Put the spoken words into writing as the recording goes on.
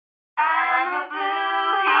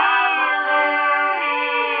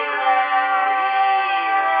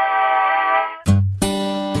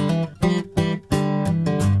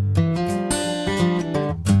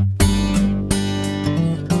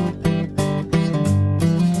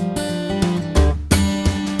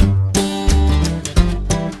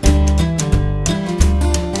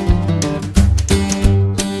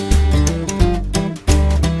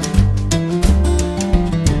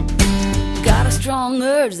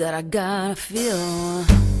that I gotta feel.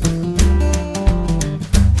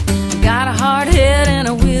 Got a hard head and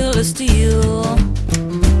a wheel of steel.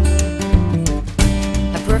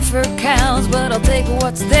 I prefer cows, but I'll take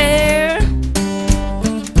what's there.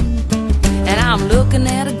 And I'm looking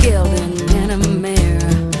at a gelding and a mare.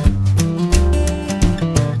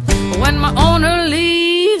 When my owner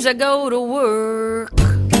leaves, I go to work.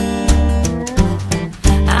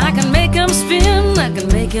 I can make him spin, I can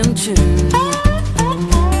make him tune.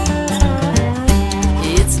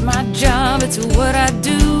 It's my job, it's what I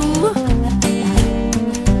do.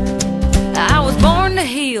 I was born to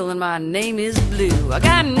heel and my name is Blue. I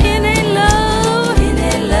got an innate love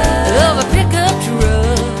of a pickup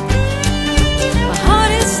truck. My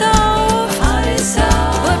heart is soft,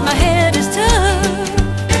 but my head is tough.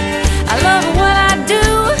 I love what I do,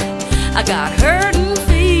 I got hurt and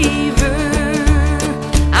fever.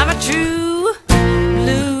 I'm a true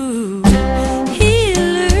blue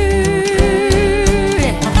healer.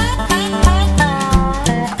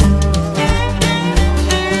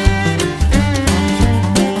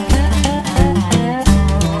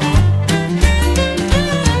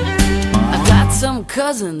 I've got some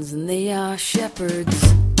cousins and they are shepherds.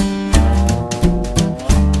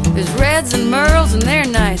 There's Reds and Merles and they're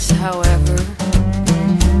nice, however.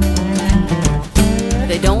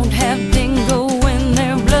 They don't have dingo in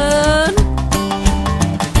their blood,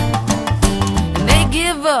 and they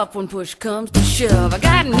give up when push comes to shove. I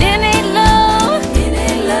got an innate love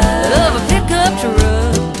of a pickup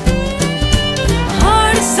truck. My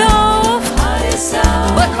heart is soft,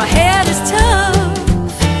 but my head is tough.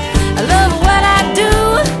 I love what I do,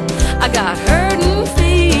 I got hurt